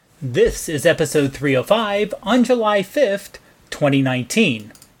This is episode 305 on July 5th,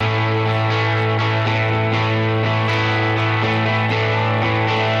 2019.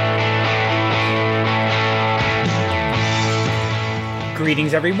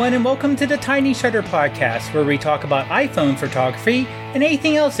 Greetings everyone and welcome to the Tiny Shutter Podcast, where we talk about iPhone photography and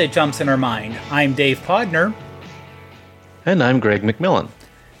anything else that jumps in our mind. I'm Dave Podner. And I'm Greg McMillan.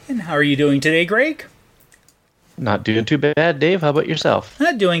 And how are you doing today, Greg? Not doing too bad, Dave. How about yourself?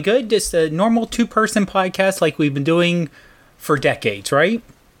 Not doing good. Just a normal two-person podcast like we've been doing for decades, right?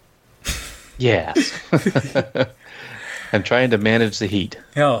 Yes. I'm trying to manage the heat.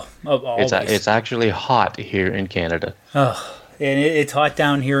 Always. It's actually hot here in Canada. Oh, and it's hot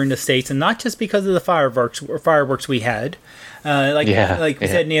down here in the States, and not just because of the fireworks we had. Like we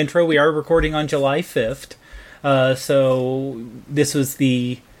said in the intro, we are recording on July 5th. So this was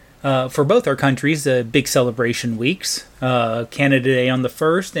for both our countries, big celebration weeks. Canada Day on the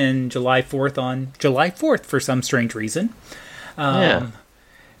 1st and July 4th on July 4th for some strange reason.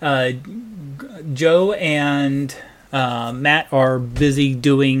 Joe and Matt are busy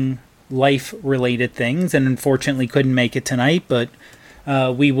doing life-related things and unfortunately couldn't make it tonight, but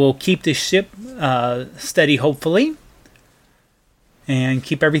we will keep the ship steady, hopefully, and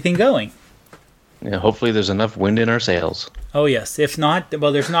keep everything going. Yeah, hopefully there's enough wind in our sails. Oh yes. If not,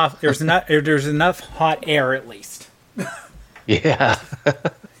 well, there's enough hot air at least. Yeah.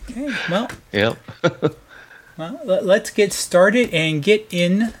 Okay. Well. Yep. Well, let's get started and get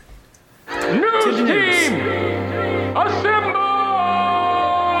in to the news. Team, assemble!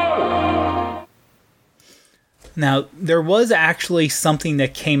 Now, there was actually something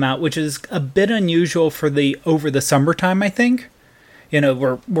that came out, which is a bit unusual for over the summertime, I think. You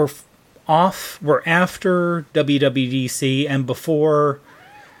know, we're after WWDC and before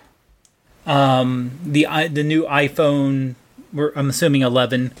the new iPhone, I'm assuming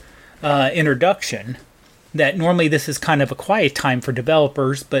 11 introduction. That normally this is kind of a quiet time for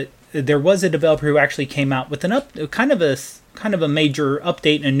developers, but there was a developer who actually came out with kind of a major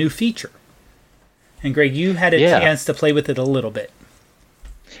update and a new feature. And Greg, you had a chance to play with it a little bit.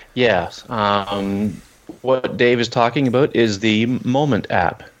 Yes. What Dave is talking about is the Moment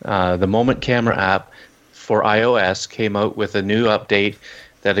app. The Moment camera app for iOS came out with a new update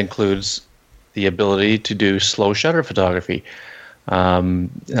that includes the ability to do slow shutter photography.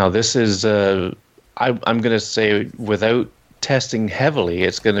 Now, this is, I'm going to say, without testing heavily,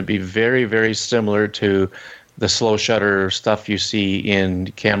 it's going to be very, very similar to the slow shutter stuff you see in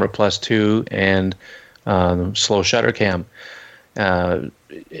Camera Plus 2 and Slow Shutter Cam. I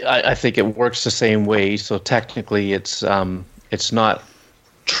think it works the same way. So technically, it's not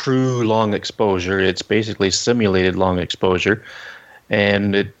true long exposure. It's basically simulated long exposure,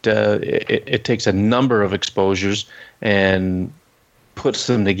 and it takes a number of exposures and puts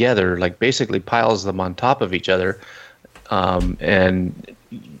them together, like basically piles them on top of each other, and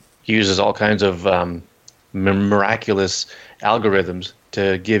uses all kinds of miraculous algorithms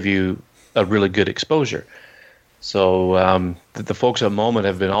to give you a really good exposure. So the folks at Moment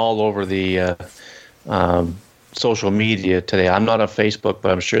have been all over the social media today. I'm not on Facebook,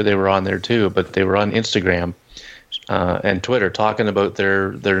 but I'm sure they were on there too. But they were on Instagram and Twitter talking about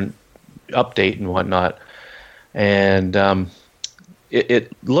their update and whatnot. And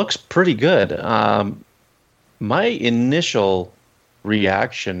it looks pretty good. My initial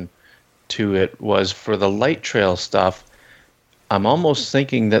reaction to it was, for the light trail stuff, I'm almost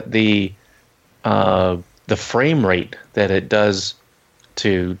thinking that the frame rate that it does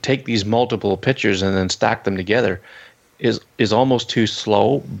to take these multiple pictures and then stack them together is almost too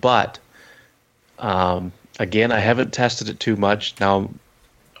slow. But again, I haven't tested it too much. Now,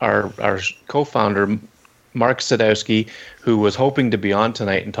 our co-founder, Mark Sadowski, who was hoping to be on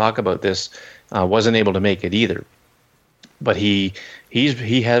tonight and talk about this, wasn't able to make it either. But he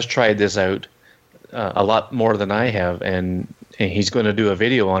has tried this out a lot more than I have, and he's going to do a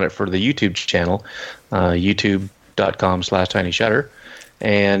video on it for the YouTube channel, youtube.com/tinyshutter,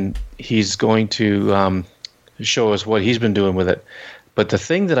 and he's going to show us what he's been doing with it. But the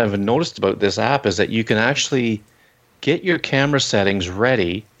thing that I've noticed about this app is that you can actually get your camera settings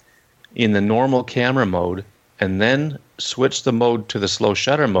ready in the normal camera mode and then switch the mode to the slow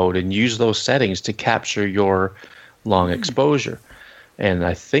shutter mode and use those settings to capture your long exposure. And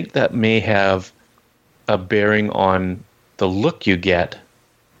I think that may have a bearing on the look you get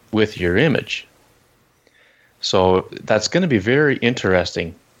with your image. So that's going to be very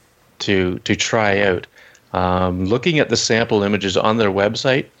interesting to try out. Looking at the sample images on their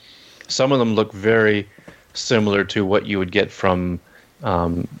website, some of them look very similar to what you would get from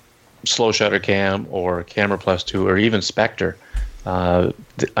Slow Shutter Cam or Camera Plus 2 or even Spectre I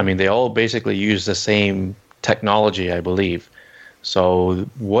mean, they all basically use the same technology, I believe. So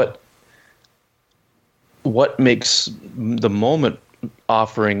what makes the Moment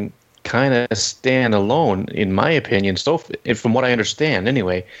offering kind of stand alone, in my opinion, so from what I understand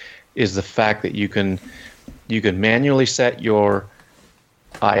anyway, is the fact that you can manually set your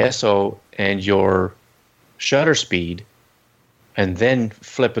ISO and your shutter speed, and then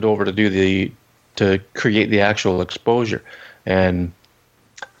flip it over to create the actual exposure. And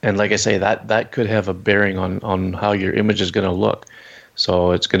like I say, that could have a bearing on how your image is going to look.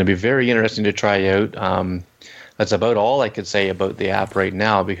 So it's going to be very interesting to try out. That's about all I could say about the app right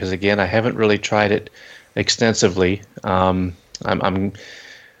now, because again, I haven't really tried it extensively. I'm going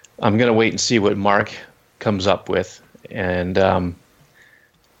to wait and see what Mark comes up with, and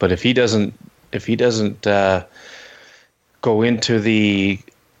but if he doesn't go into the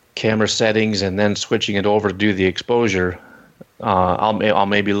camera settings and then switching it over to do the exposure, I'll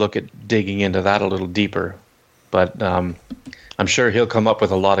maybe look at digging into that a little deeper. But I'm sure he'll come up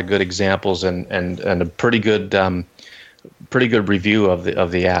with a lot of good examples and a pretty good review of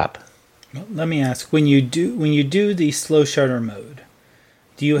the app. Well, let me ask: when you do the slow shutter mode,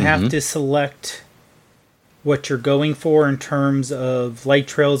 do you have to select what you're going for in terms of light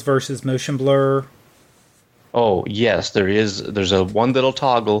trails versus motion blur? Oh yes, there's a one little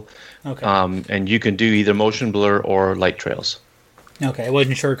toggle, Okay. And you can do either motion blur or light trails. Okay, I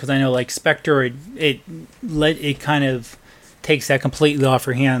wasn't sure because I know like Spectre, it kind of takes that completely off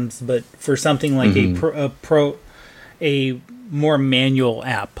your hands. But for something like a more manual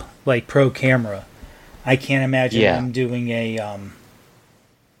app like Pro Camera, I can't imagine them doing a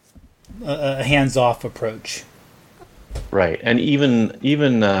hands-off approach. Right, and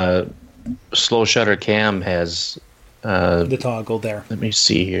even Slow Shutter Cam has the toggle there. Let me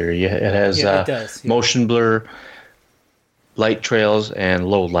see here. Yeah, it has it does, motion blur, light trails, and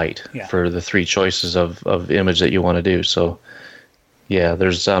low light for the three choices of image that you want to do. So yeah,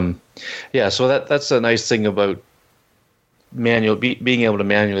 there's so that's a nice thing about being able to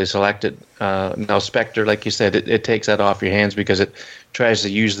manually select it. Now Spectre, like you said, it takes that off your hands because it tries to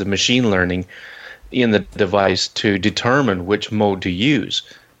use the machine learning in the device to determine which mode to use,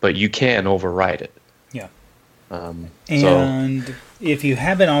 but you can override it. Yeah. And if you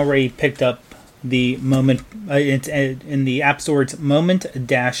haven't already picked up the Moment, it's in the App Store, it's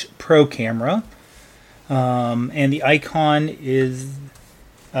Moment-Pro Camera. And the icon is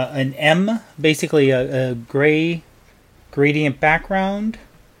an M, basically a gray gradient background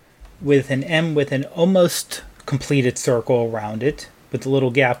with an M with an almost completed circle around it with a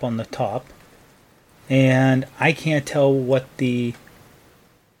little gap on the top. And I can't tell what the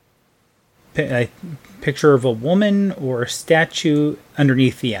picture of a woman or a statue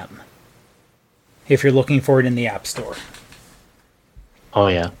underneath the M, if you're looking for it in the App Store. Oh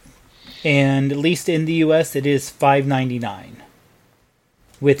yeah. And at least in the US, it is $5.99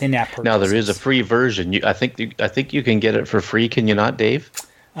 with in-app purchases. Now there is a free version. I think you can get it for free. Can you not, Dave?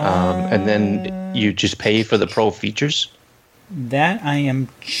 And then you just pay for the pro features. That I am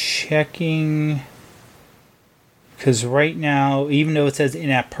checking, because right now, even though it says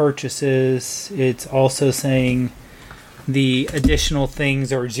in-app purchases, it's also saying the additional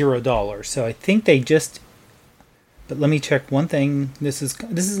things are $0. So I think they just. But let me check one thing. This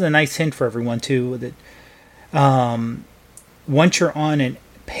is a nice hint for everyone too. That once you're on a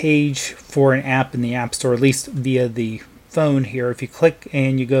page for an app in the App Store, at least via the phone here, if you click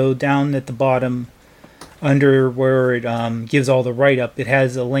and you go down at the bottom under where it gives all the write-up, it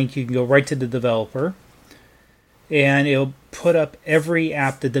has a link. You can go right to the developer, and it'll put up every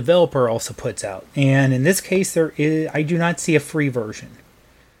app the developer also puts out. And in this case, I do not see a free version.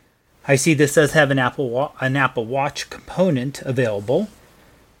 I see this does have an Apple Watch component available,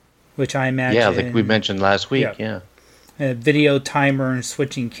 which I imagine. Yeah, like we mentioned last week. Yeah. A video timer and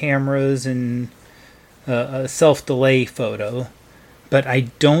switching cameras and a self-delay photo, but I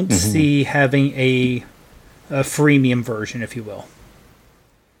don't see having a freemium version, if you will.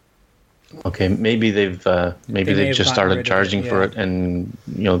 Okay, maybe they've just started charging for it, and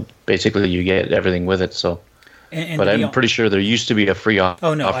basically you get everything with it. So. But I'm pretty sure there used to be a free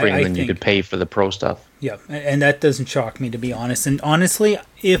offering, and then you could pay for the pro stuff. Yeah, and that doesn't shock me, to be honest. And honestly,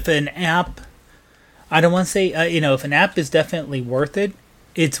 if an app, I don't want to say, if an app is definitely worth it,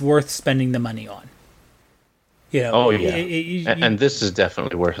 it's worth spending the money on. And this is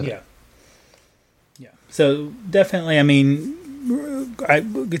definitely worth it. Yeah. So definitely, I mean,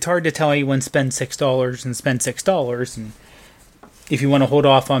 it's hard to tell anyone spend $6 and spend $6 and. If you want to hold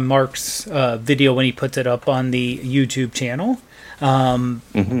off on Mark's video when he puts it up on the YouTube channel.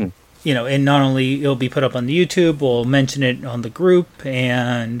 and not only it'll be put up on the YouTube, we'll mention it on the group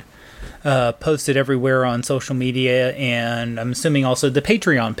and post it everywhere on social media, and I'm assuming also the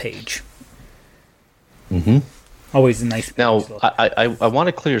Patreon page. Mm-hmm. Always a nice. Now, I want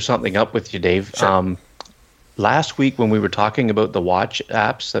to clear something up with you, Dave. Sure. Last week when we were talking about the watch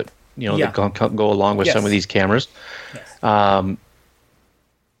apps that that go along with some of these cameras, Yes.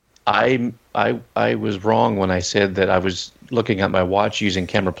 I was wrong when I said that I was looking at my watch using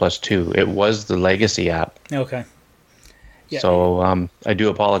Camera Plus 2. It was the Legacy app. Okay. Yeah. So I do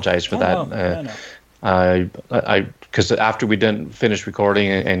apologize for that. No. Because after we didn't finish recording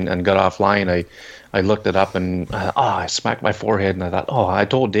and got offline, I looked it up and I smacked my forehead and I thought, I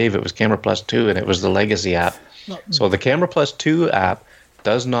told Dave it was Camera Plus 2 and it was the Legacy app. So the Camera Plus 2 app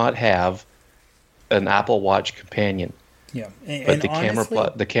does not have an Apple Watch companion. Yeah, But the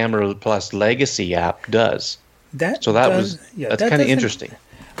Camera Plus Legacy app does. Well,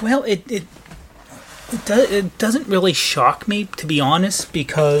 it doesn't really shock me, to be honest,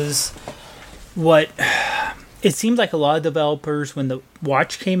 because it seems like a lot of developers, when the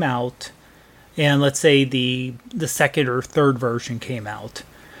watch came out, and let's say the second or third version came out,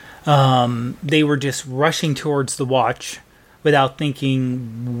 they were just rushing towards the watch without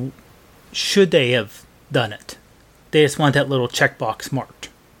thinking, should they have done it? They just want that little checkbox marked.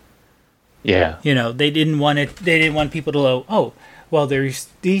 Yeah. They didn't want it. They didn't want people to go, well, there's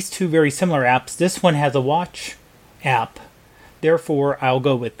these two very similar apps. This one has a watch app, therefore I'll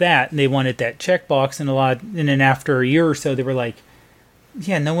go with that. And they wanted that checkbox, and then after a year or so, they were like,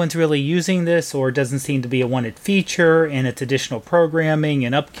 yeah, no one's really using this, or it doesn't seem to be a wanted feature, and it's additional programming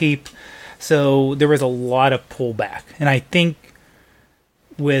and upkeep. So there was a lot of pullback. And I think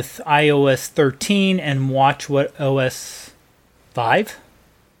with iOS 13 and WatchOS 5?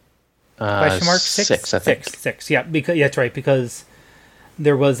 Question mark? 6, I think. 6, yeah, that's right, because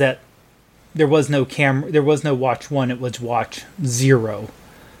there was no camera, there was no Watch 1, it was Watch 0.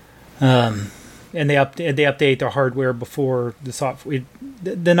 And they update their hardware before the software.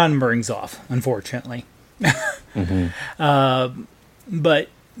 The numbering's off, unfortunately. Mm-hmm. But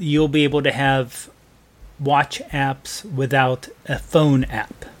you'll be able to have watch apps without a phone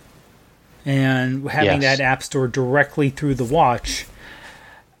app, and having that app store directly through the watch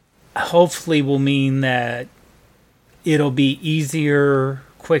hopefully will mean that it'll be easier,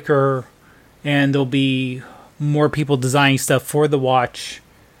 quicker, and there'll be more people designing stuff for the watch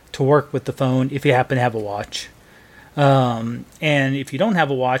to work with the phone if you happen to have a watch. And if you don't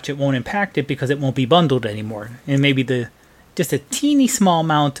have a watch, it won't impact it because it won't be bundled anymore. And maybe just a teeny small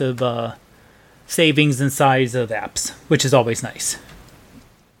amount of savings in size of apps, which is always nice.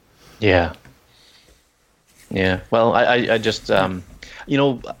 Yeah. Yeah. Well, I just, I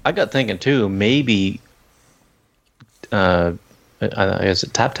got thinking too, maybe, is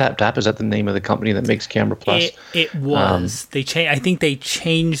it Tap? Is that the name of the company that makes Camera Plus? It was. I think they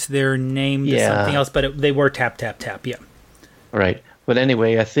changed their name to something else, but they were Tap. Yeah. Right. But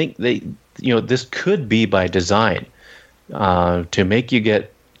anyway, I think this could be by design to make you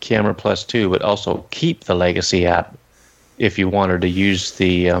get Camera Plus 2, but also keep the Legacy app if you wanted to use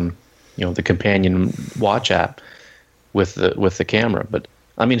the the companion watch app with the camera. But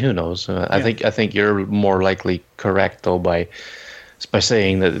I mean, who knows? I think you're more likely correct though by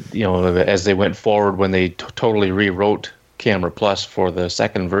saying that as they went forward, when they totally rewrote Camera Plus for the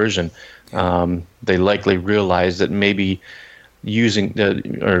second version, they likely realized that maybe using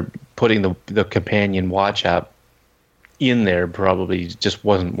or putting the companion watch app in there probably just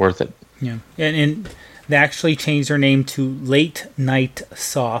wasn't worth it. Yeah, and they actually changed their name to Late Night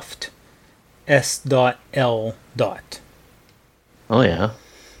Soft S.L. Oh yeah.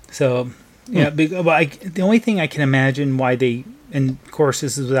 So yeah, the only thing I can imagine why they, and of course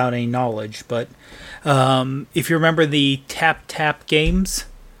this is without any knowledge, but if you remember the tap games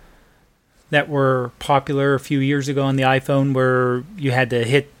that were popular a few years ago on the iPhone, where you had to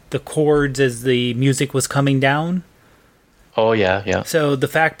hit the chords as the music was coming down. Oh, yeah. So the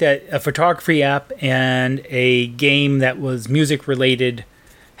fact that a photography app and a game that was music related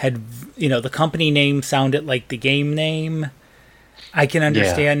had, the company name sounded like the game name, I can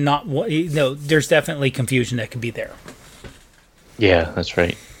understand there's definitely confusion that can be there. Yeah, that's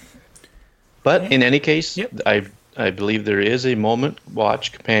right. But in any case, I believe there is a Moment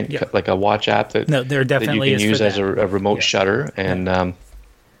Watch companion, like a watch app that there definitely that you can use as a remote shutter, and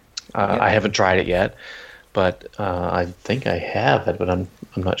I haven't tried it yet. But I think I have it, but I'm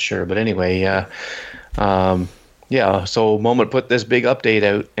not sure. But anyway, so Moment put this big update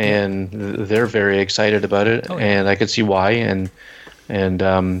out, and they're very excited about it, and I could see why. And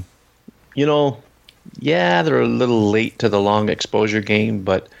they're a little late to the long exposure game,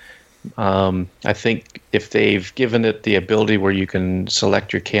 but I think if they've given it the ability where you can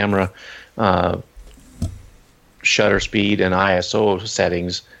select your camera shutter speed and ISO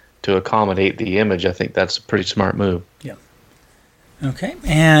settings to accommodate the image, I think that's a pretty smart move. Yeah. Okay.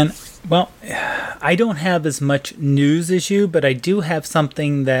 And, well, I don't have as much news as you, but I do have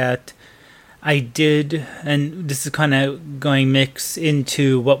something that I did, and this is kind of going mix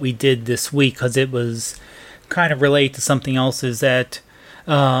into what we did this week, because it was kind of related to something else, is that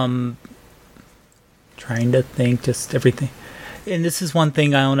trying to think just everything. And this is one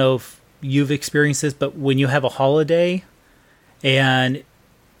thing, I don't know if you've experienced this, but when you have a holiday and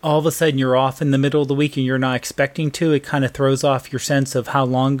all of a sudden you're off in the middle of the week and you're not expecting to, it kind of throws off your sense of how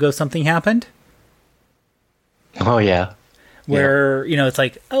long ago something happened. Oh, yeah. Where, you know, it's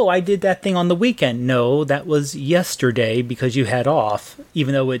like, oh, I did that thing on the weekend. No, that was yesterday because you had off,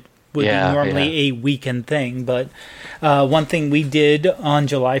 even though it would be normally a weekend thing. But one thing we did on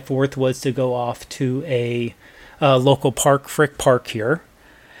July 4th was to go off to a local park, Frick Park here,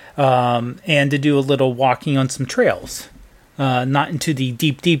 and to do a little walking on some trails. Not into the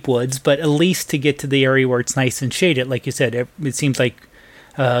deep, deep woods, but at least to get to the area where it's nice and shaded. Like you said, it seems like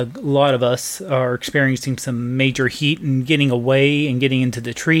a lot of us are experiencing some major heat, and getting away and getting into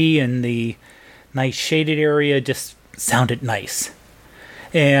the tree and the nice shaded area just sounded nice.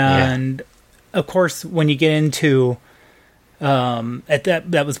 And of course, when you get into at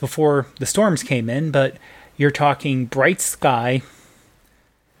that was before the storms came in, but you're talking bright sky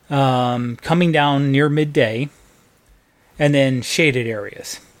coming down near midday, and then shaded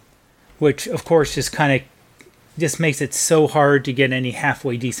areas, which of course just makes it so hard to get any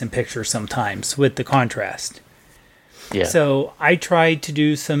halfway decent picture sometimes with the contrast. Yeah. So I tried to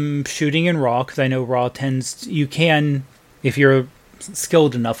do some shooting in RAW, because I know RAW you can, if you're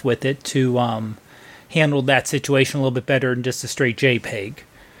skilled enough with it, to handle that situation a little bit better than just a straight JPEG.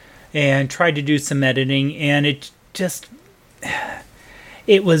 And tried to do some editing, and it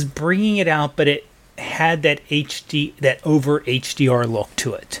was bringing it out, but it had that over HDR look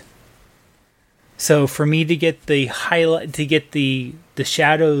to it. So for me to get the highlight, to get the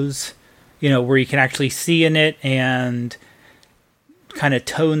shadows, you know, where you can actually see in it, and kind of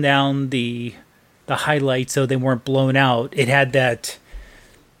tone down the highlights so they weren't blown out, it had that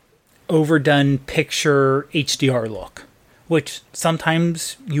overdone picture HDR look, which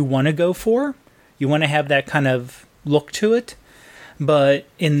sometimes you want to go for. You want to have that kind of look to it. But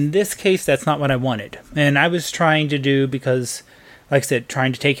in this case, that's not what I wanted. And I was trying to do, because, like I said,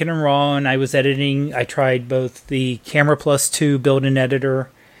 trying to take it in RAW, and I was editing. I tried both the Camera Plus 2 built-in editor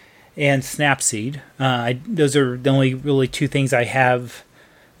and Snapseed. Those are the only really two things I have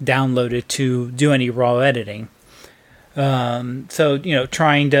downloaded to do any RAW editing. So, you know,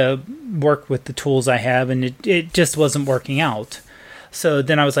 trying to work with the tools I have, and it just wasn't working out. So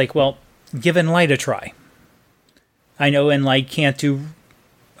then I was like, well, give Enlight a try. I know Enlight can't do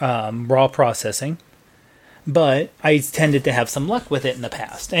RAW processing, but I tended to have some luck with it in the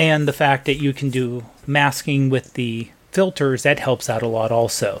past. And the fact that you can do masking with the filters, that helps out a lot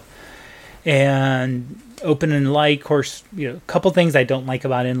also. And Open Enlight, of course, you know, a couple things I don't like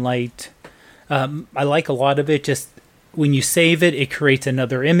about Enlight. I like a lot of it, just when you save it, it creates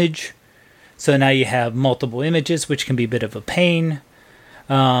another image. So now you have multiple images, which can be a bit of a pain.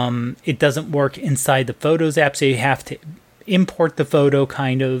 It doesn't work inside the Photos app, so you have to import the photo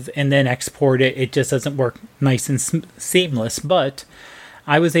kind of and then export it. It just doesn't work nice and seamless. But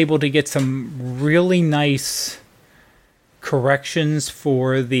I was able to get some really nice corrections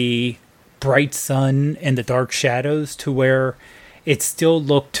for the bright sun and the dark shadows to where it still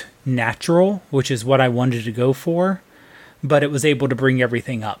looked natural, which is what I wanted to go for, but it was able to bring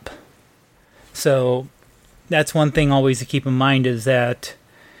everything up. So that's one thing always to keep in mind, is that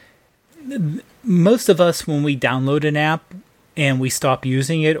most of us, when we download an app and we stop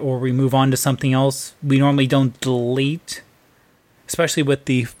using it or we move on to something else, we normally don't delete, especially with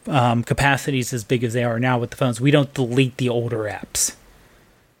the capacities as big as they are now with the phones, we don't delete the older apps.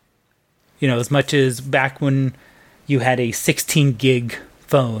 You know, as much as back when you had a 16 gig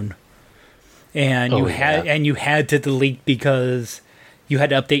phone and you had to delete because you had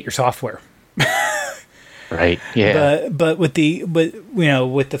to update your software. Right. Yeah. But with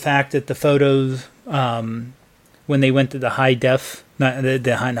the fact that the photos, when they went to the high def, not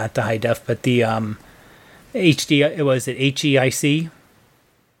the high def, but the HD, HEIC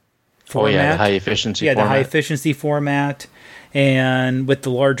format. Oh yeah, the high efficiency. Yeah, format. The high efficiency format, and with the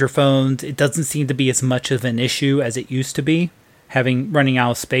larger phones, it doesn't seem to be as much of an issue as it used to be, running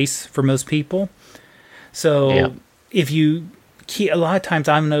out of space for most people. So if you a lot of times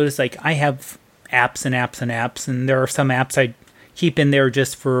I've noticed, like, I have apps and apps and apps, and there are some apps I keep in there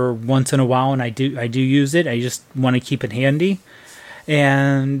just for once in a while, and I do use it. I just want to keep it handy.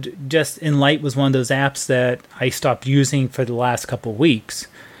 And just Enlight was one of those apps that I stopped using for the last couple of weeks.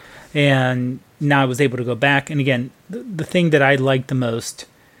 And now I was able to go back. And again, the thing that I liked the most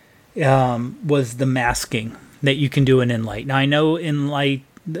was the masking that you can do in Enlight. Now I know Enlight,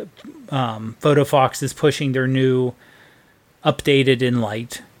 PhotoFox is pushing their new updated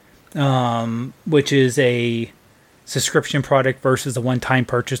Enlight, which is a subscription product versus a one-time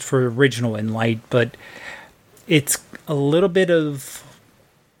purchase for original Enlight, but it's a little bit of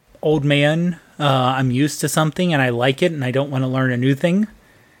old man. I'm used to something and I like it and I don't want to learn a new thing.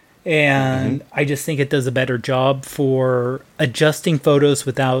 And I just think it does a better job for adjusting photos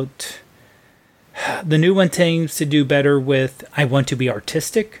without... The new one tends to do better with I want to be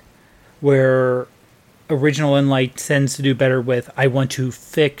artistic, where original Enlight tends to do better with I want to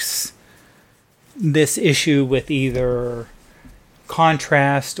fix this issue with either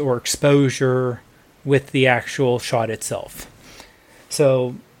contrast or exposure with the actual shot itself.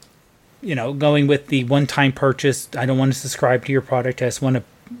 So, going with the one-time purchase, I don't want to subscribe to your product. I just want to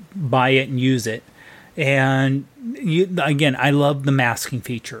buy it and use it. And again, I love the masking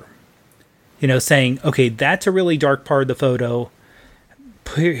feature. Saying, okay, that's a really dark part of the photo.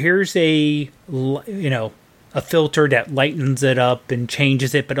 Here's a filter that lightens it up and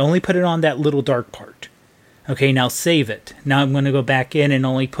changes it, but only put it on that little dark part. Okay, now save it. Now I'm going to go back in and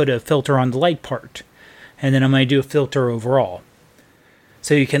only put a filter on the light part. And then I'm going to do a filter overall.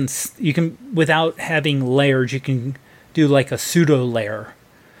 So you can, without having layers, you can do like a pseudo layer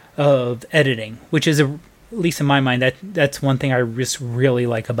of editing, which is, at least in my mind, that's one thing I just really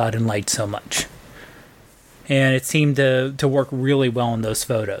like about Enlight so much. And it seemed to work really well in those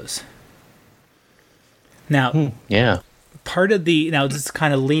photos. Now, part of now this is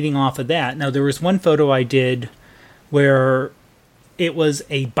kind of leading off of that. Now, there was one photo I did where it was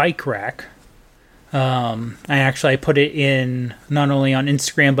a bike rack. I put it in not only on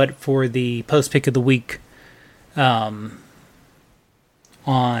Instagram, but for the post pick of the week in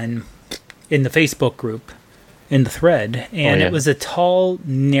the Facebook group, in the thread. And it was a tall,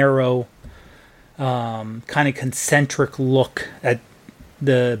 narrow, kind of concentric look at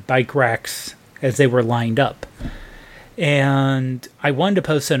the bike racks as they were lined up. And I wanted to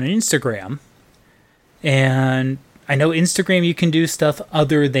post it on Instagram. And I know Instagram you can do stuff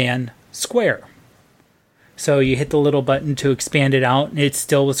other than square. So you hit the little button to expand it out, and it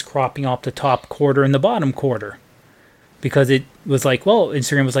still was cropping off the top quarter and the bottom quarter. Because it was like,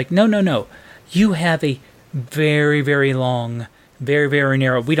 Instagram was like, no. You have a very, very long, very, very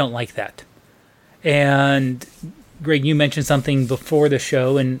narrow. We don't like that. And Greg, you mentioned something before the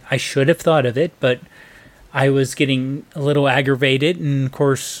show, and I should have thought of it, but I was getting a little aggravated. And of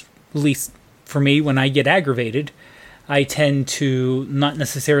course, at least for me, when I get aggravated, I tend to not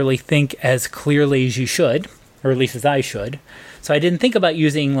necessarily think as clearly as you should, or at least as I should. So I didn't think about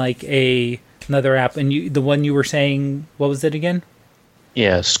using like another app. And the one you were saying, what was it again?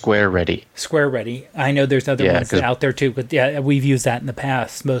 Yeah, Square Ready. Square Ready. I know there's other ones out there too, but we've used that in the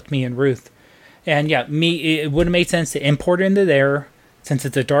past, both me and Ruth. And it would have made sense to import it into there. Since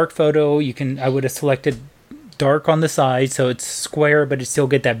it's a dark photo, I would have selected dark on the side, so it's square, but it still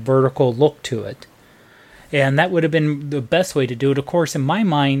get that vertical look to it. And that would have been the best way to do it. Of course, in my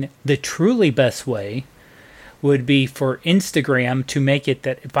mind, the truly best way would be for Instagram to make it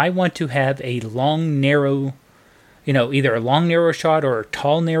that if I want to have a long, narrow, either a long, narrow shot or a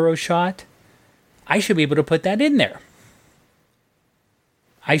tall, narrow shot, I should be able to put that in there.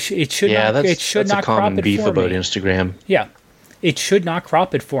 It should not crop it for me. That's a common beef about Instagram. Yeah. It should not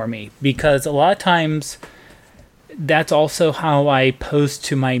crop it for me, because a lot of times that's also how I post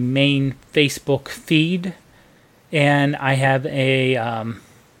to my main Facebook feed. And I have a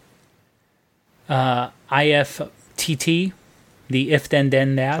IFTT, the if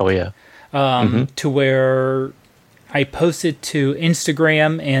then that. Oh yeah. To where I post it to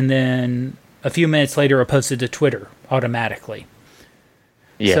Instagram, and then a few minutes later I post it to Twitter automatically.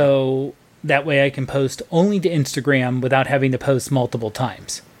 Yeah. So that way I can post only to Instagram without having to post multiple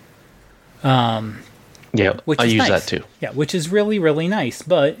times. Which I use that too. Yeah, which is really, really nice.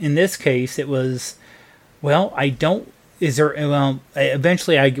 But in this case, it was, eventually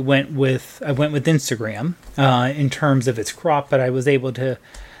I went with Instagram in terms of its crop, but I was able to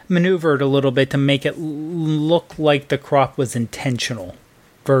maneuver it a little bit to make it look like the crop was intentional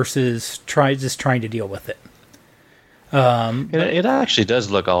versus just trying to deal with it. It actually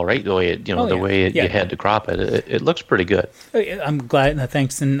does look all right the way you had to crop it. It looks pretty good. I'm glad.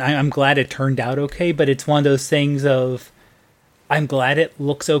 Thanks, and I'm glad it turned out okay. But it's one of those things of, I'm glad it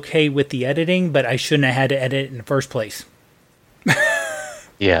looks okay with the editing, but I shouldn't have had to edit it in the first place.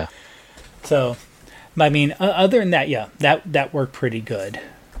 Yeah. So, I mean, other than that, yeah, that worked pretty good.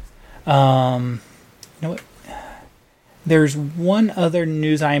 You know what? There's one other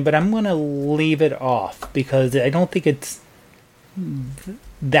news item, but I'm going to leave it off because I don't think it's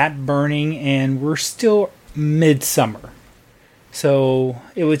that burning, and we're still midsummer. So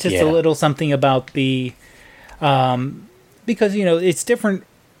it was just a little something about the, because, you know, it's different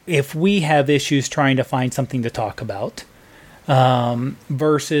if we have issues trying to find something to talk about,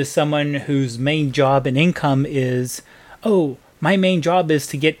 versus someone whose main job and income is, oh, my main job is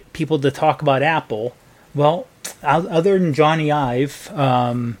to get people to talk about Apple. Well, other than Johnny Ive,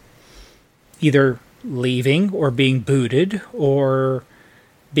 either leaving or being booted or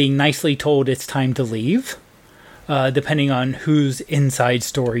being nicely told it's time to leave, depending on whose inside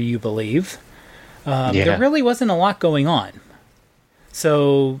story you believe, there really wasn't a lot going on.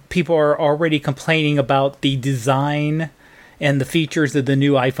 So people are already complaining about the design and the features of the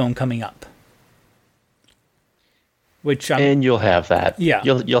new iPhone coming up. And you'll have that. Yeah.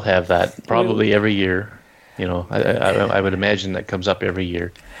 You'll have that probably every year. You know, I would imagine that comes up every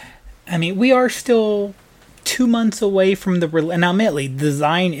year. I mean, we are still 2 months away from the... And admittedly, the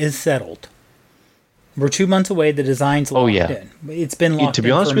design is settled. We're 2 months away. The design's locked in. It's been locked in. To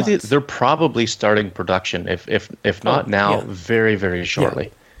be honest with months. you, they're probably starting production, if not now, very, very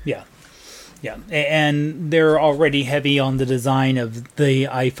shortly. Yeah. And they're already heavy on the design of the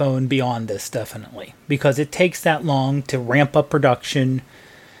iPhone beyond this, definitely. Because it takes that long to ramp up production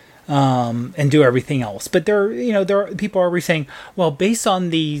and do everything else. But there are people already saying, well, based on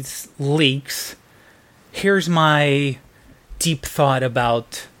these leaks, here's my deep thought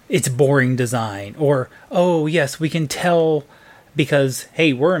about its boring design. Or, oh, yes, we can tell because,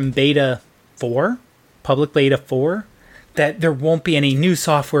 hey, we're in beta 4, public beta 4, that there won't be any new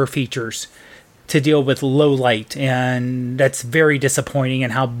software features to deal with low light. And that's very disappointing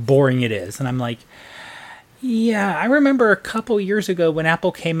and how boring it is. And I'm like, yeah, I remember a couple years ago when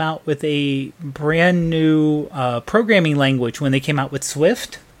Apple came out with a brand new programming language when they came out with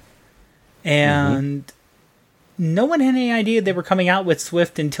Swift. And no one had any idea they were coming out with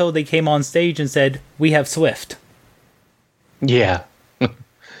Swift until they came on stage and said, we have Swift. Yeah.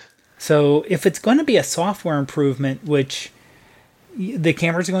 So if it's going to be a software improvement, which the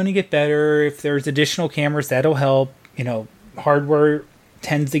cameras are going to get better, if there's additional cameras, that'll help. You know, hardware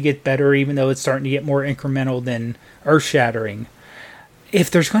tends to get better, even though it's starting to get more incremental than earth-shattering.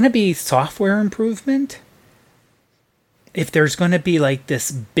 If there's going to be software improvement, if there's going to be like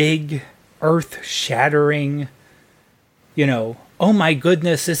this big earth-shattering, you know, oh my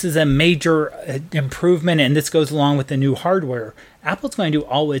goodness, this is a major improvement and this goes along with the new hardware, Apple's going to do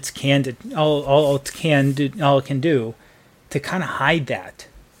all it can do to kind of hide that,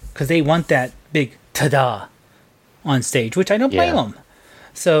 because they want that big ta-da on stage, which I don't blame them.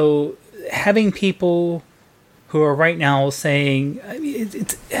 So having people who are right now saying,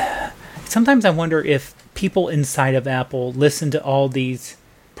 sometimes I wonder if people inside of Apple listen to all these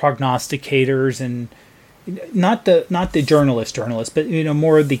prognosticators and not the journalists, but you know,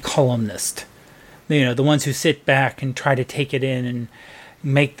 more the columnist, you know, the ones who sit back and try to take it in and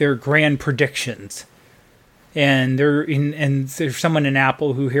make their grand predictions. And there's someone in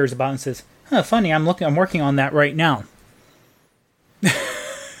Apple who hears about it and says, "Huh, funny, I'm working on that right now."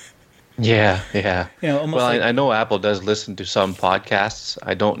 Yeah. You know, well, like, I know Apple does listen to some podcasts.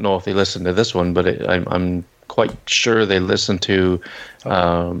 I don't know if they listen to this one, but I'm quite sure they listen to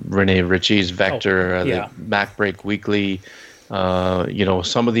Rene Ritchie's Vector, the MacBreak Weekly. You know,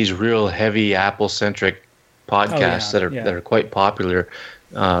 some of these real heavy Apple-centric podcasts that are quite popular.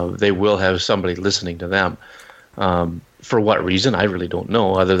 They will have somebody listening to them. For what reason, I really don't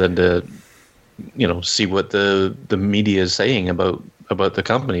know, other than to, you know, see what the media is saying about the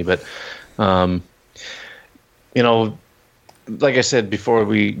company. But you know, like I said before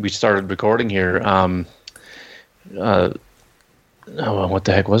we started recording here, what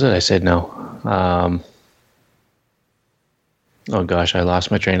the heck was it I said now? Oh gosh, I lost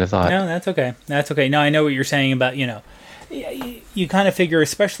my train of thought. No, that's okay. No, I know what you're saying about, you know, you kind of figure,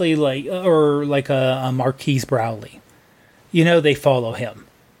 especially like a Marquise Brownlee, you know, they follow him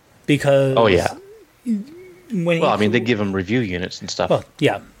because they give him review units and stuff. Well,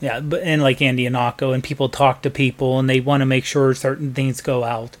 yeah, but and like Andy Anako, and people talk to people and they want to make sure certain things go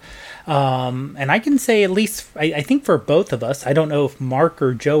out. And I can say, at least I think for both of us, I don't know if Mark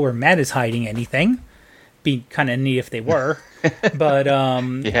or Joe or Matt is hiding anything. Be kind of neat if they were, but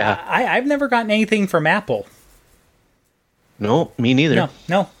I've never gotten anything from Apple. No, me neither.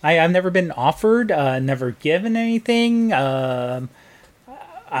 No, I've never been offered, never given anything. I'm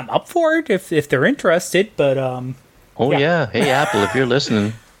up for it if they're interested, but Oh yeah. Hey Apple, if you're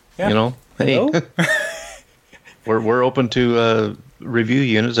listening, Yeah. hey, Hello? we're open to review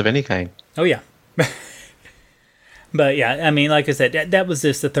units of any kind. Oh yeah. But yeah, I mean, like I said, that was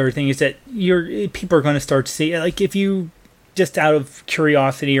just the third thing is that people are going to start to see, like, if you just out of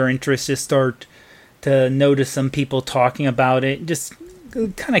curiosity or interest just start to notice some people talking about it, just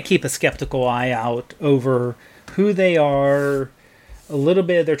kind of keep a skeptical eye out over who they are, a little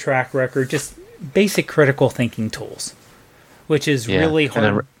bit of their track record, just basic critical thinking tools, which is really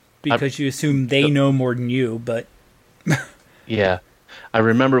hard because you assume they know more than you, but yeah. I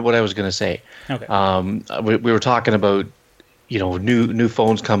remember what I was going to say. okay. We were talking about, new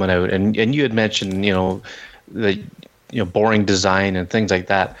phones coming out, and you had mentioned, the boring design and things like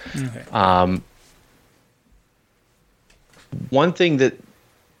that. Okay. One thing that,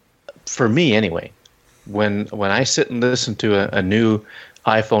 for me anyway, when I sit and listen to a new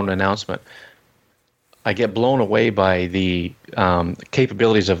iPhone announcement, I get blown away by the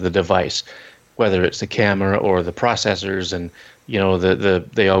capabilities of the device, whether it's the camera or the processors, and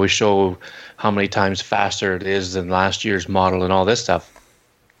they always show how many times faster it is than last year's model and all this stuff.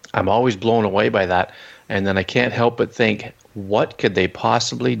 I'm always blown away by that, and then I can't help but think, what could they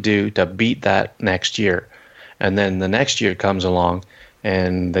possibly do to beat that next year? And then the next year comes along,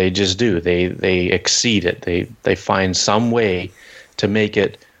 and they just do. They exceed it. They find some way to make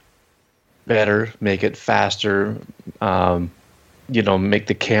it better, make it faster, make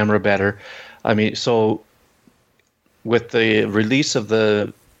the camera better. I mean, so with the release of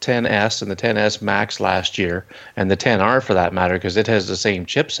the 10S and the 10S Max last year, and the 10R for that matter, because it has the same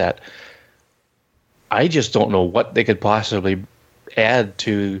chipset, I just don't know what they could possibly add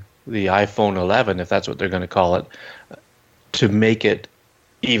to the iPhone 11, if that's what they're going to call it, to make it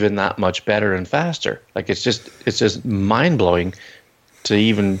even that much better and faster. Like, it's just mind-blowing to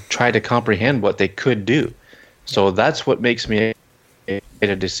even try to comprehend what they could do. So that's what makes me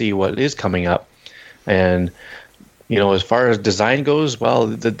excited to see what is coming up. And as far as design goes, well,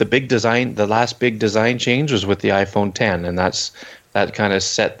 the last big design change was with the iPhone 10, and that kind of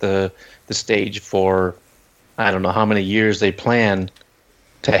set the stage for, I don't know how many years they plan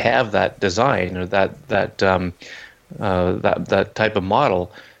to have that design, or that type of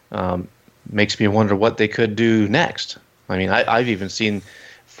model. Makes me wonder what they could do next. I mean, I've even seen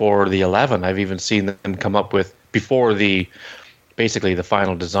for the 11, I've even seen them come up with, before basically the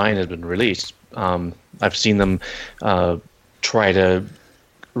final design has been released, I've seen them try to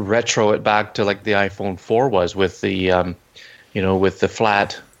retro it back to like the iPhone 4 was, with the with the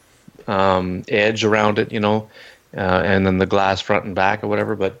flat edge around it, and then the glass front and back or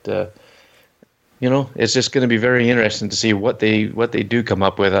whatever. But it's just going to be very interesting to see what they do come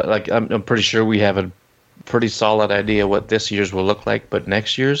up with. Like, I'm pretty sure we have a pretty solid idea what this year's will look like, but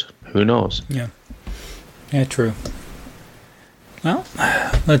next year's, who knows? Yeah, true. Well,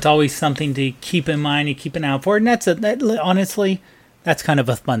 it's always something to keep in mind and keep an eye out for, and honestly, that's kind of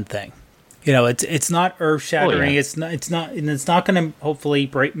a fun thing. It's not earth shattering. Oh, yeah. It's not going to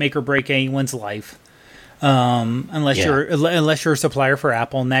hopefully make or break anyone's life, unless you're a supplier for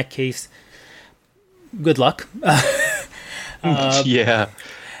Apple. In that case, good luck. Yeah.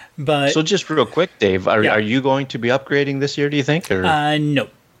 But so just real quick, Dave, are you going to be upgrading this year, do you think? Or? No.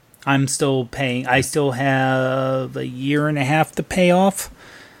 I'm still paying. I still have a year and a half to pay off.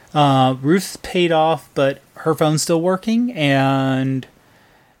 Ruth's paid off, but her phone's still working. And,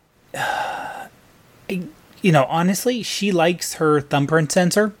 honestly, she likes her thumbprint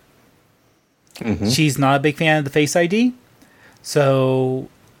sensor. Mm-hmm. She's not a big fan of the Face ID. So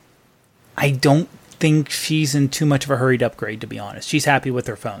I don't think she's in too much of a hurry to upgrade, to be honest. She's happy with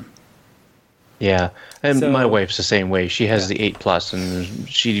her phone. Yeah, and my wife's the same way. She has the 8 Plus, and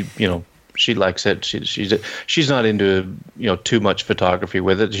she likes it. She's not into too much photography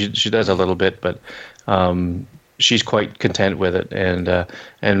with it. She does a little bit, but she's quite content with it.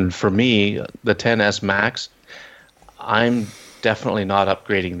 And for me, the 10S Max, I'm definitely not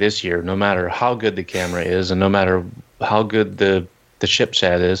upgrading this year, no matter how good the camera is and no matter how good the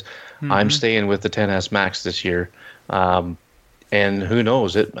chipset is. Mm-hmm. I'm staying with the 10S Max this year. And who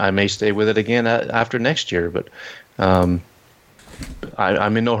knows, I may stay with it again after next year. But I'm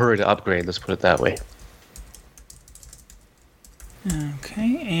in no hurry to upgrade, let's put it that way.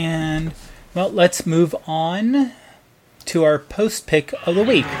 Okay, and, well, let's move on to our post pick of the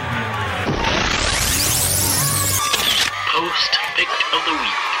week. Post pick of the week.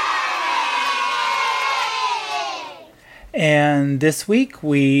 And this week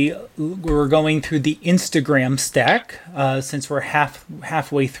we're going through the Instagram stack, since we're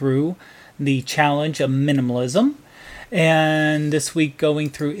halfway through the challenge of minimalism. And this week, going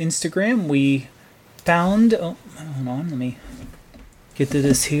through Instagram, we found hold on. Let me get to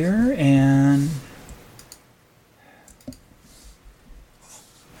this here. And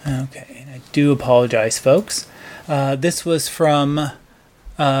okay, I do apologize, folks. This was from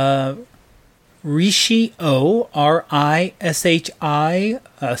Rishi O, Rishi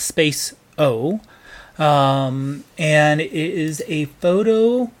space O. And it is a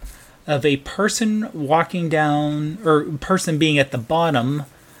photo of a person walking down, or person being at the bottom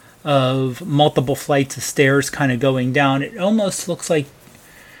of multiple flights of stairs kind of going down. It almost looks like,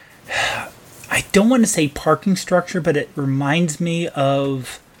 I don't want to say parking structure, but it reminds me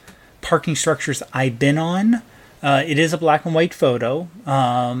of parking structures I've been on. It is a black and white photo.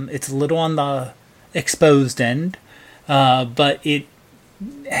 It's a little on the exposed end, but it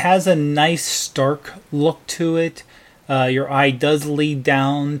has a nice stark look to it. Your eye does lead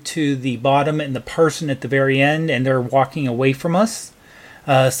down to the bottom and the person at the very end, and they're walking away from us.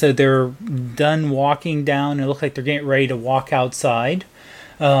 So they're done walking down and look like they're getting ready to walk outside.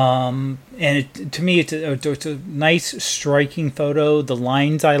 And to me, it's a nice, striking photo. The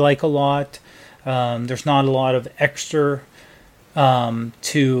lines I like a lot. There's not a lot of extra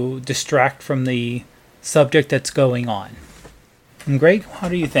to distract from the subject that's going on. And Greg, how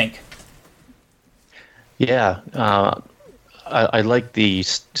do you think? Yeah, I like the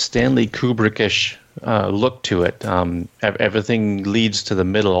Stanley Kubrick-ish look to it. Everything leads to the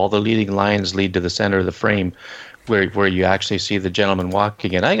middle. All the leading lines lead to the center of the frame, where you actually see the gentleman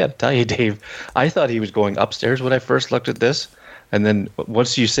walking. And I got to tell you, Dave, I thought he was going upstairs when I first looked at this. And then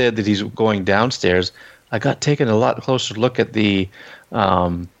once you said that he's going downstairs, I got taken a lot closer look at the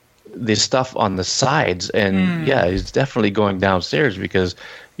stuff on the sides. And yeah, he's definitely going downstairs, because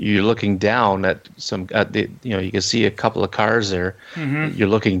you're looking down at you can see a couple of cars there. Mm-hmm. You're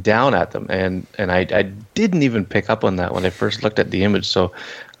looking down at them, and I didn't even pick up on that when I first looked at the image. So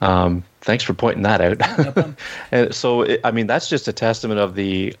thanks for pointing that out. No and so that's just a testament of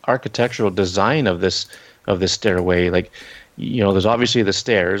the architectural design of this stairway. Like, there's obviously the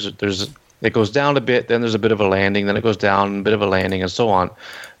stairs. It goes down a bit, then there's a bit of a landing, then it goes down, a bit of a landing, and so on,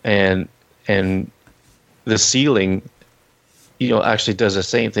 and the ceiling, actually does the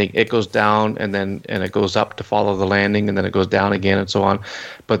same thing. It goes down and it goes up to follow the landing, and then it goes down again, and so on.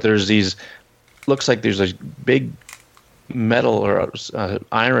 But there's looks like there's a big metal or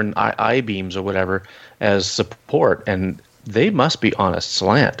iron I-beams or whatever as support, and they must be on a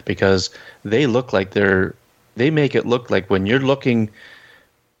slant, because they make it look like when you're looking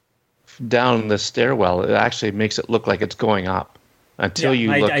down the stairwell, it actually makes it look like it's going up until you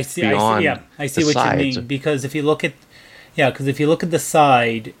look beyond. I see the what sides. you mean, because if you look at the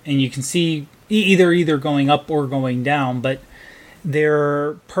side, and you can see either going up or going down, but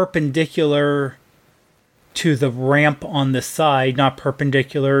they're perpendicular to the ramp on the side, not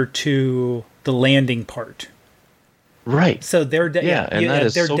perpendicular to the landing part. Right. So they're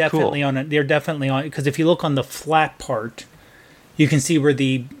definitely on it. They're definitely on, because if you look on the flat part, you can see where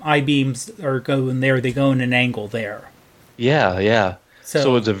the I-beams are going there. They go in an angle there. Yeah.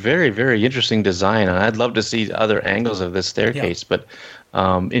 So it's a very, very interesting design, and I'd love to see other angles of this staircase. Yeah.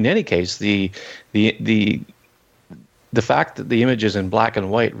 But in any case, the fact that the image is in black and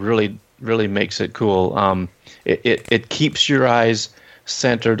white really, really makes it cool. It keeps your eyes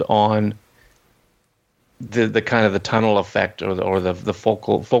centered on the kind of the tunnel effect, or the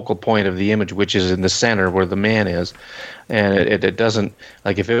focal point of the image, which is in the center where the man is, and it doesn't,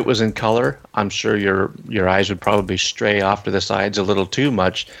 like, if it was in color, I'm sure your eyes would probably stray off to the sides a little too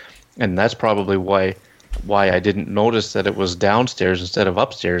much, and that's probably why I didn't notice that it was downstairs instead of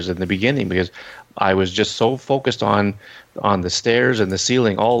upstairs in the beginning, because I was just so focused on the stairs and the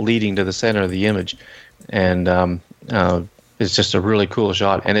ceiling, all leading to the center of the image, and it's just a really cool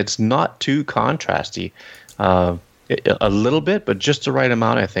shot, and it's not too contrasty, a little bit, but just the right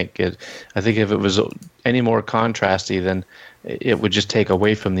amount. I think if it was any more contrasty, then it would just take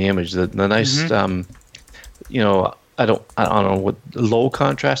away from the image. The nice, I don't know what low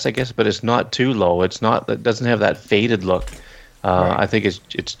contrast, I guess, but it's not too low. It doesn't have that faded look. Right. I think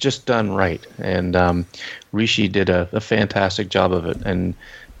it's just done right, and Rishi did a fantastic job of it, and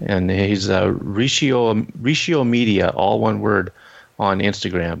he's Rishio Media, all one word, on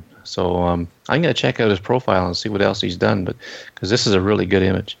Instagram. So I'm going to check out his profile and see what else he's done, because this is a really good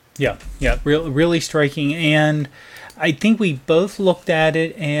image. Yeah, really striking. And I think we both looked at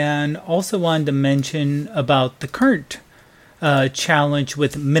it and also wanted to mention about the current challenge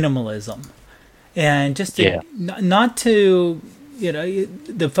with minimalism. And just not to,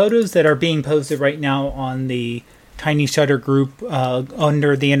 the photos that are being posted right now on the Tiny Shutter group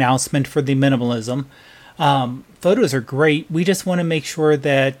under the announcement for the minimalism, photos are great. We just want to make sure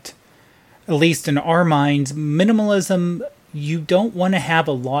that at least in our minds, minimalism, you don't want to have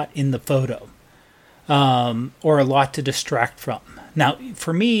a lot in the photo, or a lot to distract from. Now,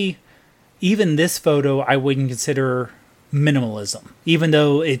 for me, even this photo, I wouldn't consider minimalism, even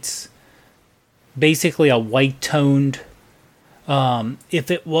though it's basically a white toned.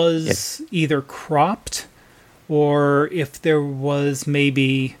 If it was either cropped, or if there was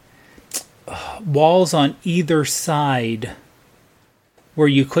maybe walls on either side where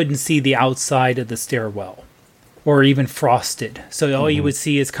you couldn't see the outside of the stairwell, or even frosted. So all you would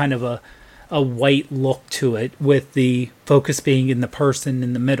see is kind of a white look to it, with the focus being in the person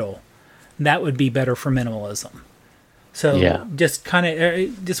in the middle. That would be better for minimalism. So just want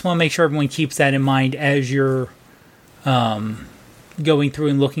to make sure everyone keeps that in mind as you're going through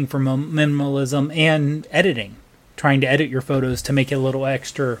and looking for minimalism and editing, trying to edit your photos to make it a little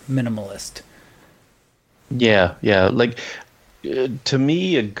extra minimalist. Yeah. Like, to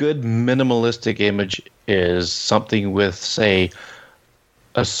me, a good minimalistic image is something with, say,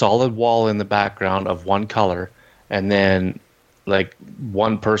 a solid wall in the background of one color, and then like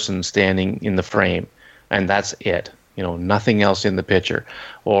one person standing in the frame, and that's it. Nothing else in the picture,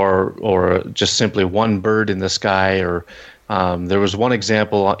 or just simply one bird in the sky. Or there was one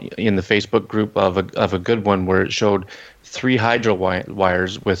example in the Facebook group of a good one where it showed 3 hydro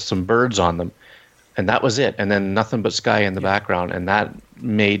wires with some birds on them, and that was it. And then nothing but sky in the background, and that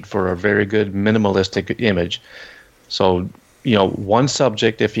made for a very good minimalistic image. So, one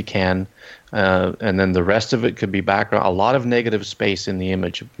subject if you can, and then the rest of it could be background. A lot of negative space in the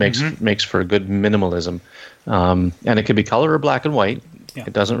image makes for a good minimalism. And it could be color or black and white. Yeah.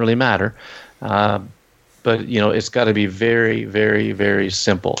 It doesn't really matter. But it's got to be very, very, very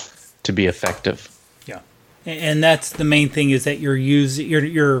simple to be effective. Yeah. And that's the main thing, is that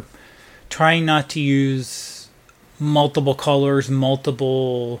you're trying not to use multiple colors,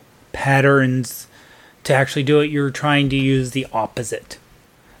 multiple patterns to actually do it. You're trying to use the opposite.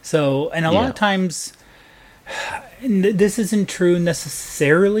 So, and a lot of times, this isn't true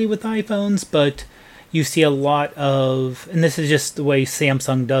necessarily with iPhones, but you see a lot of, and this is just the way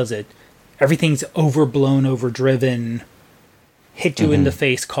Samsung does it, everything's overblown, overdriven, hit you in the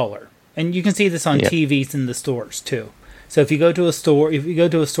face color. And you can see this on TVs in the stores too. So if you go to a store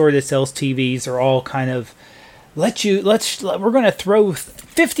that sells TVs, they're all kind of, we're going to throw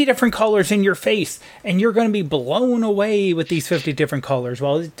 50 different colors in your face, and you're going to be blown away with these 50 different colors.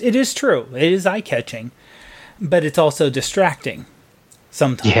 Well, it is true. It is eye-catching, but it's also distracting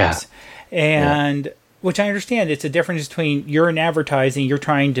sometimes. Yeah. And which I understand, it's a difference between, you're in advertising, you're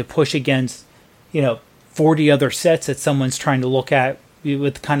trying to push against, 40 other sets that someone's trying to look at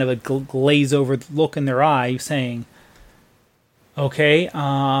with kind of a glaze over look in their eye, saying, okay,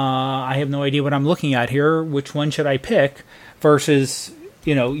 I have no idea what I'm looking at here. Which one should I pick? Versus,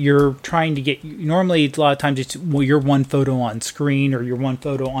 you're trying to get, normally a lot of times it's, your one photo on screen, or your one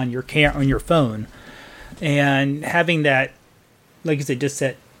photo on your on your phone. And having that, like I said, just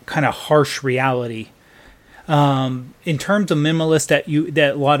that kind of harsh reality. In terms of minimalist that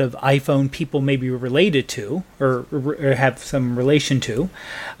a lot of iPhone people may be related to, or have some relation to,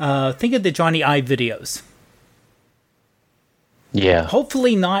 think of the Johnny Ive videos. Yeah.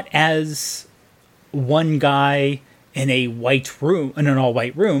 Hopefully not as one guy in an all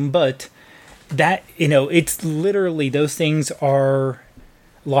white room, but that, it's literally, those things are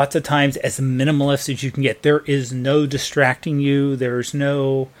lots of times as minimalist as you can get. There is no distracting you. There's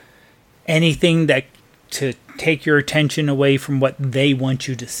no anything that to take your attention away from what they want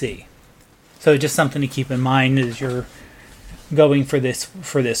you to see. So just something to keep in mind as you're going for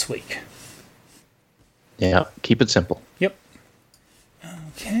this week. Yeah, keep it simple. Yep.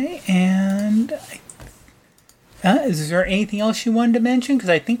 Okay, and is there anything else you wanted to mention? Because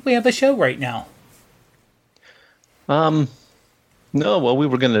I think we have a show right now. No, well, we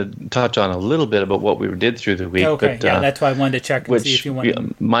were going to touch on a little bit about what we did through the week. Okay, but, that's why I wanted to check and see if you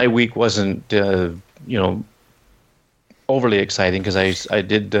wanted. My week wasn't, overly exciting, because I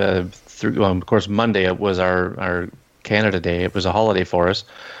did of course, Monday it was our Canada Day. It was a holiday for us.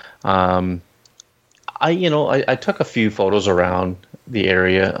 I took a few photos around the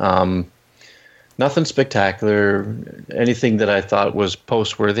area. Nothing spectacular. Anything that I thought was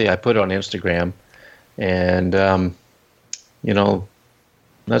post-worthy, I put on Instagram. And,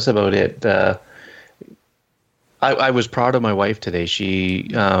 that's about it. I was proud of my wife today. She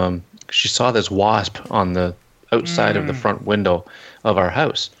saw this wasp on the outside of the front window of our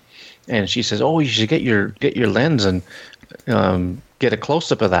house. And she says, "Oh, you should get your lens and get a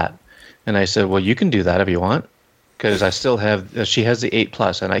close-up of that." And I said, "Well, you can do that if you want." because I still have. She has the 8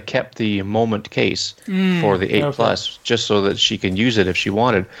 Plus, and I kept the Moment case for the 8 Plus just so that she can use it if she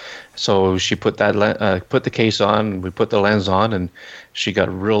wanted. So she put that put the case on. We put the lens on, and she got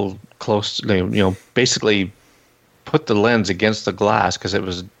real close. Basically put the lens against the glass because it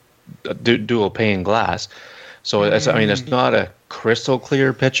was a dual pane glass. So it's not a crystal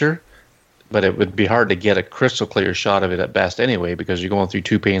clear picture, but it would be hard to get a crystal clear shot of it at best anyway, because you're going through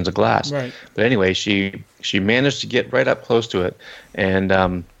 2 panes of glass. Right. But anyway, she managed to get right up close to it,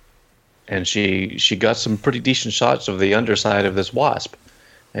 and she got some pretty decent shots of the underside of this wasp,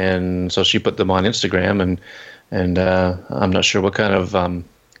 and so she put them on Instagram, and I'm not sure what kind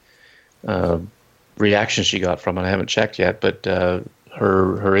of reaction she got from it. I haven't checked yet, but her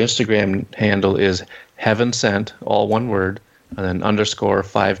Instagram handle is Heaven Sent, all one word, and then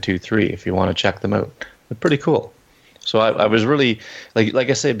 _523 if you want to check them out. They're pretty cool. So I was really, like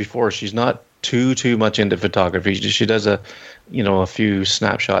I said before, she's not too much into photography. She does a few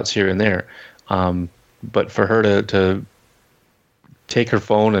snapshots here and there, but for her to take her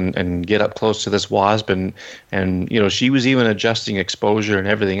phone and get up close to this wasp, and she was even adjusting exposure and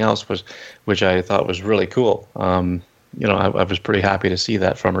everything else, which I thought was really cool. I was pretty happy to see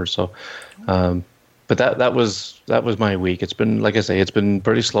that from her. So, but that was my week. It's been, like I say, it's been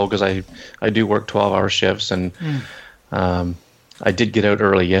pretty slow because I do work 12-hour shifts, and I did get out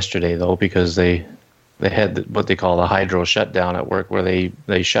early yesterday though, because they had what they call a hydro shutdown at work, where they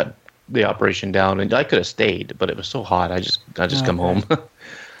shut the operation down, and I could have stayed, but it was so hot. I just come home.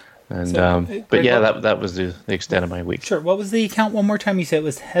 And but yeah, that was the extent of my week. Sure. What was the account one more time? You said it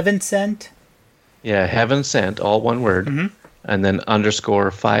was Heaven Sent? Yeah, Heaven Sent, all one word, and then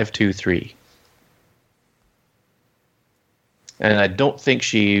 _523. And I don't think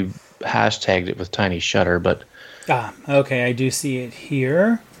she hashtagged it with Tiny Shutter, but okay, I do see it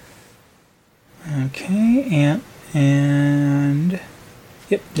here. Okay, and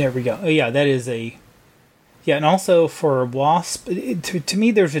yep, there we go. Oh yeah, that is and also for a wasp, to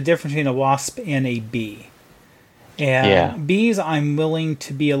me there's a difference between a wasp and a bee. And bees, I'm willing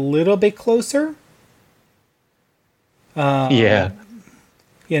to be a little bit closer. Just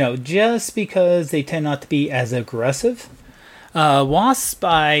because they tend not to be as aggressive. Wasp,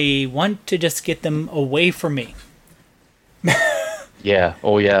 I want to just get them away from me. Yeah.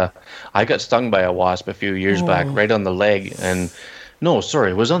 Oh, yeah. I got stung by a wasp a few years back, right on the leg, and no,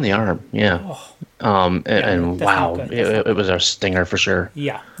 sorry, it was on the arm. Yeah. And wow, it was a stinger for sure.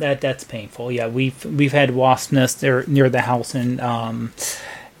 Yeah, that's painful. Yeah, we've had wasp nests there near the house, and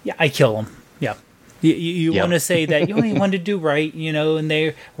I kill them. Yeah. You want to say that you only want to do right,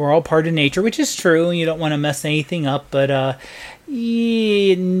 and we're all part of nature, which is true, and you don't want to mess anything up, but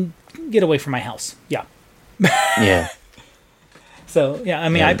get away from my house. Yeah. Yeah. So,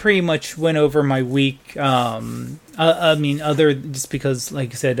 I pretty much went over my week. Just because,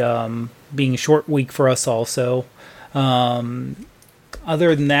 like I said, being a short week for us also. Other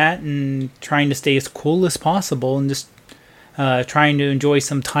than that, and trying to stay as cool as possible, and just trying to enjoy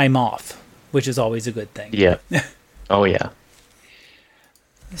some time off, which is always a good thing. Yeah. Oh, yeah.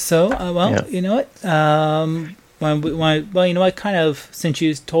 So, you know what? Kind of, since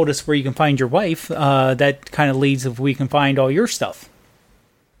you told us where you can find your wife, that kind of leads if we can find all your stuff.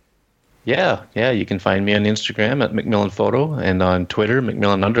 Yeah. You can find me on Instagram at Macmillan Photo, and on Twitter,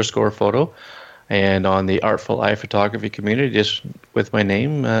 Macmillan_photo, and on the Artful Eye Photography community, just with my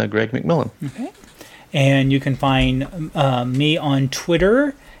name, Greg Macmillan. Okay. And you can find me on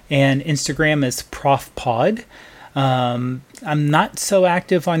Twitter and Instagram as ProfPod. I'm not so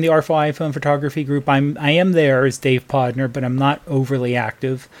active on the Artful iPhone Photography group. I am there as Dave Podner, but I'm not overly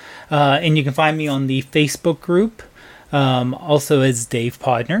active. And you can find me on the Facebook group, also as Dave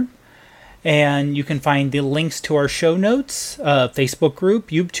Podner. And you can find the links to our show notes, Facebook group,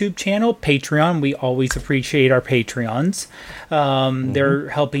 YouTube channel, Patreon. We always appreciate our Patreons. They're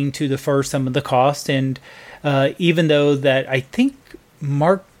helping to defer some of the cost. And even though that I think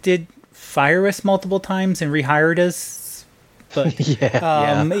Mark did fire us multiple times and rehired us, but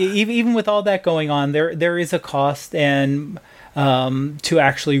even with all that going on, there is a cost and to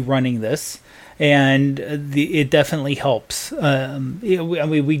actually running this. And it definitely helps.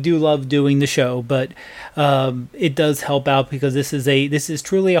 We do love doing the show, but it does help out because this is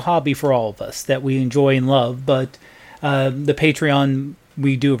truly a hobby for all of us that we enjoy and love. But the Patreon,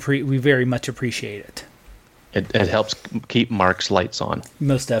 we very much appreciate it. It helps keep Mark's lights on.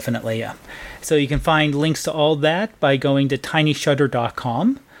 Most definitely, yeah. So you can find links to all that by going to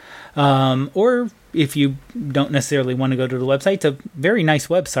tinyshutter.com, or if you don't necessarily want to go to the website, it's a very nice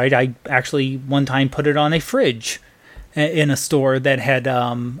website. I actually one time put it on a fridge in a store that had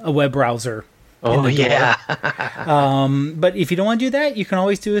a web browser Oh, yeah. But if you don't want to do that, you can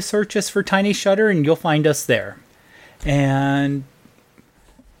always do a search just for Tiny Shutter and you'll find us there. And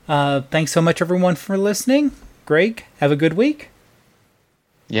thanks so much, everyone, for listening. Greg, have a good week.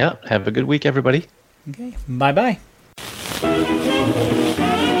 Yeah, have a good week, everybody. Okay, bye-bye.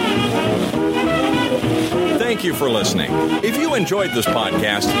 Thank you for listening. If you enjoyed this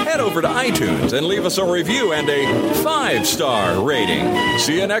podcast, head over to iTunes and leave us a review and a 5-star rating.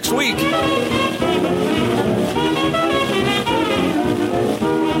 See you next week.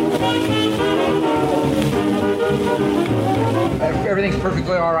 Everything's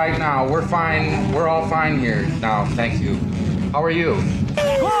perfectly all right now. We're fine. We're all fine here now. Thank you. How are you?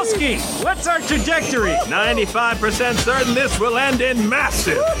 Kowalski, what's our trajectory? 95% certain this will end in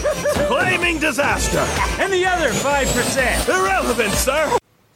massive, flaming disaster. And the other 5%? Irrelevant, sir.